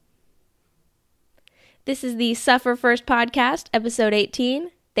This is the Suffer First Podcast, episode 18.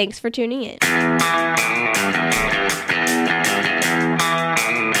 Thanks for tuning in.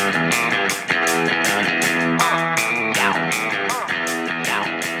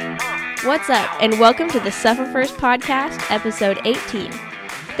 What's up, and welcome to the Suffer First Podcast, episode 18.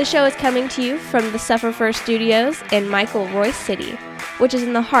 The show is coming to you from the Suffer First Studios in Michael Royce City, which is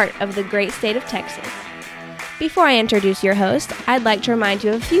in the heart of the great state of Texas. Before I introduce your host, I'd like to remind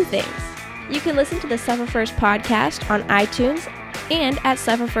you of a few things. You can listen to the Suffer First podcast on iTunes and at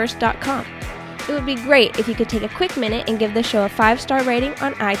sufferfirst.com. It would be great if you could take a quick minute and give the show a 5-star rating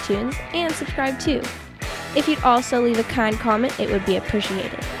on iTunes and subscribe too. If you'd also leave a kind comment, it would be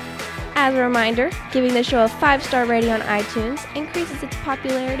appreciated. As a reminder, giving the show a 5-star rating on iTunes increases its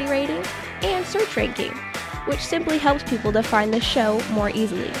popularity rating and search ranking, which simply helps people to find the show more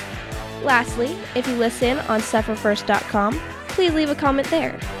easily. Lastly, if you listen on sufferfirst.com, please leave a comment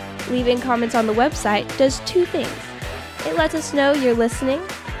there. Leaving comments on the website does two things. It lets us know you're listening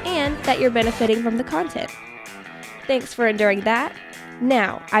and that you're benefiting from the content. Thanks for enduring that.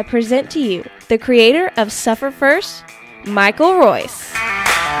 Now, I present to you the creator of Suffer First, Michael Royce.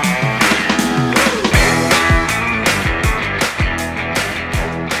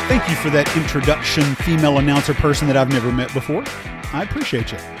 Thank you for that introduction, female announcer person that I've never met before. I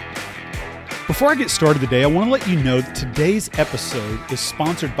appreciate you. Before I get started today, I want to let you know that today's episode is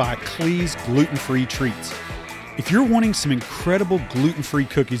sponsored by Klee's Gluten-Free Treats. If you're wanting some incredible gluten-free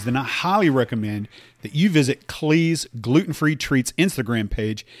cookies, then I highly recommend that you visit Klee's Gluten-Free Treats Instagram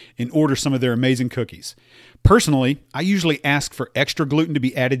page and order some of their amazing cookies. Personally, I usually ask for extra gluten to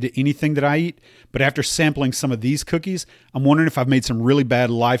be added to anything that I eat, but after sampling some of these cookies, I'm wondering if I've made some really bad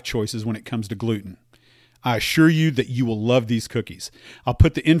life choices when it comes to gluten. I assure you that you will love these cookies. I'll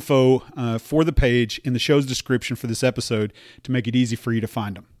put the info for the page in the show's description for this episode to make it easy for you to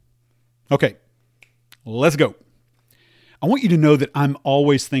find them. Okay, let's go. I want you to know that I'm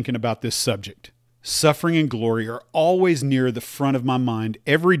always thinking about this subject. Suffering and glory are always near the front of my mind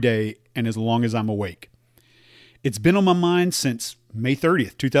every day and as long as I'm awake. It's been on my mind since May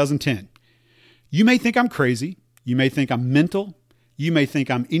 30th, 2010. You may think I'm crazy. You may think I'm mental. You may think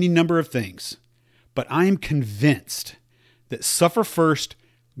I'm any number of things. But I am convinced that suffer first,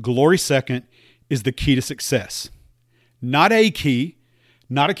 glory second is the key to success. Not a key,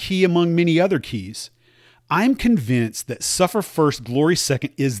 not a key among many other keys. I'm convinced that suffer first, glory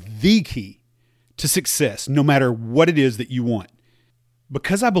second is the key to success, no matter what it is that you want.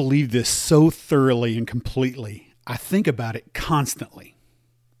 Because I believe this so thoroughly and completely, I think about it constantly.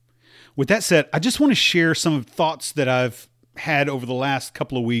 With that said, I just want to share some of the thoughts that I've had over the last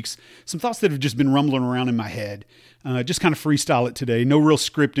couple of weeks, some thoughts that have just been rumbling around in my head. Just kind of freestyle it today. No real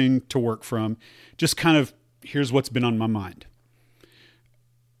scripting to work from. Just kind of, here's what's been on my mind.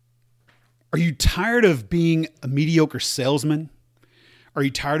 Are you tired of being a mediocre salesman? Are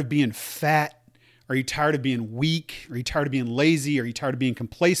you tired of being fat? Are you tired of being weak? Are you tired of being lazy? Are you tired of being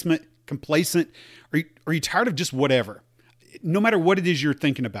complacent? Are you tired of just whatever? No matter what it is you're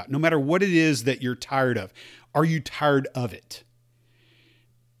thinking about, no matter what it is that you're tired of, are you tired of it?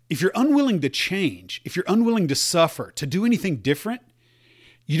 If you're unwilling to change, if you're unwilling to suffer, to do anything different,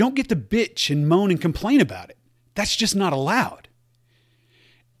 you don't get to bitch and moan and complain about it. That's just not allowed.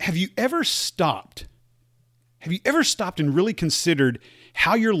 Have you ever stopped and really considered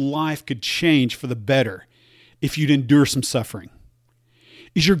how your life could change for the better if you'd endure some suffering?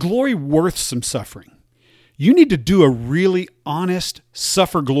 Is your glory worth some suffering? You need to do a really honest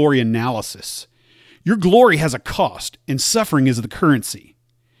suffer-glory analysis. Your glory has a cost, and suffering is the currency.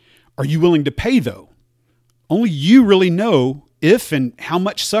 Are you willing to pay, though? Only you really know if and how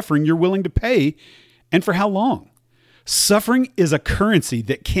much suffering you're willing to pay, and for how long. Suffering is a currency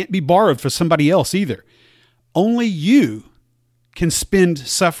that can't be borrowed for somebody else either. Only you can spend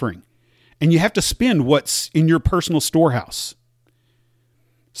suffering, and you have to spend what's in your personal storehouse.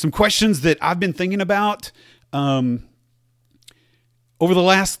 Some questions that I've been thinking about over the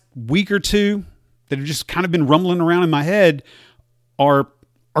last week or two that have just kind of been rumbling around in my head are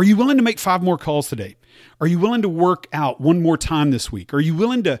you willing to make 5 more calls today? Are you willing to work out one more time this week? Are you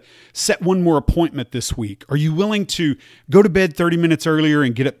willing to set one more appointment this week? Are you willing to go to bed 30 minutes earlier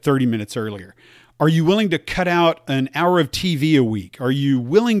and get up 30 minutes earlier? Are you willing to cut out an hour of TV a week? Are you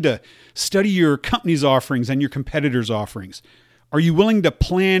willing to study your company's offerings and your competitors' offerings? Are you willing to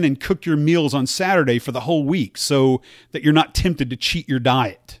plan and cook your meals on Saturday for the whole week so that you're not tempted to cheat your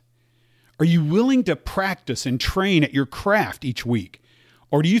diet? Are you willing to practice and train at your craft each week?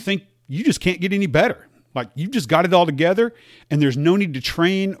 Or do you think you just can't get any better? Like you've just got it all together and there's no need to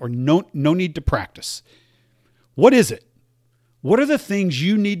train or no need to practice. What is it? What are the things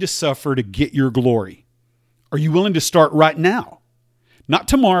you need to suffer to get your glory? Are you willing to start right now? Not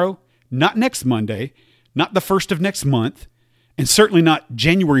tomorrow, not next Monday, not the 1st of next month, and certainly not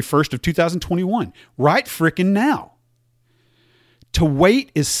January 1st of 2021. Right frickin' now. To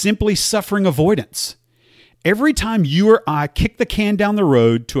wait is simply suffering avoidance. Every time you or I kick the can down the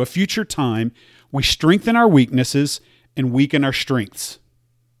road to a future time, we strengthen our weaknesses and weaken our strengths.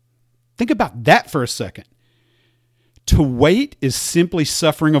 Think about that for a second. To wait is simply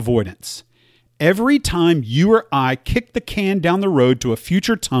suffering avoidance. Every time you or I kick the can down the road to a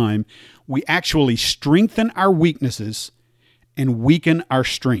future time, we actually strengthen our weaknesses and weaken our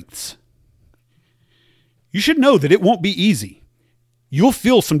strengths. You should know that it won't be easy. You'll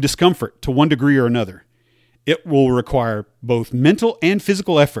feel some discomfort to one degree or another. It will require both mental and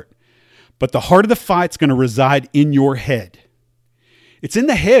physical effort, but the heart of the fight's going to reside in your head. It's in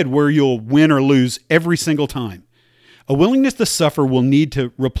the head where you'll win or lose every single time. A willingness to suffer will need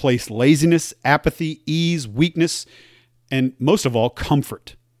to replace laziness, apathy, ease, weakness, and most of all,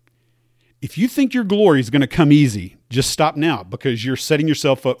 comfort. If you think your glory is going to come easy, just stop now because you're setting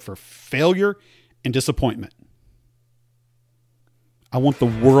yourself up for failure and disappointment. I want the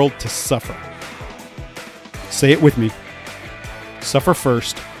world to suffer. Say it with me. Suffer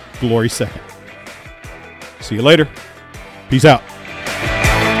first, glory second. See you later. Peace out.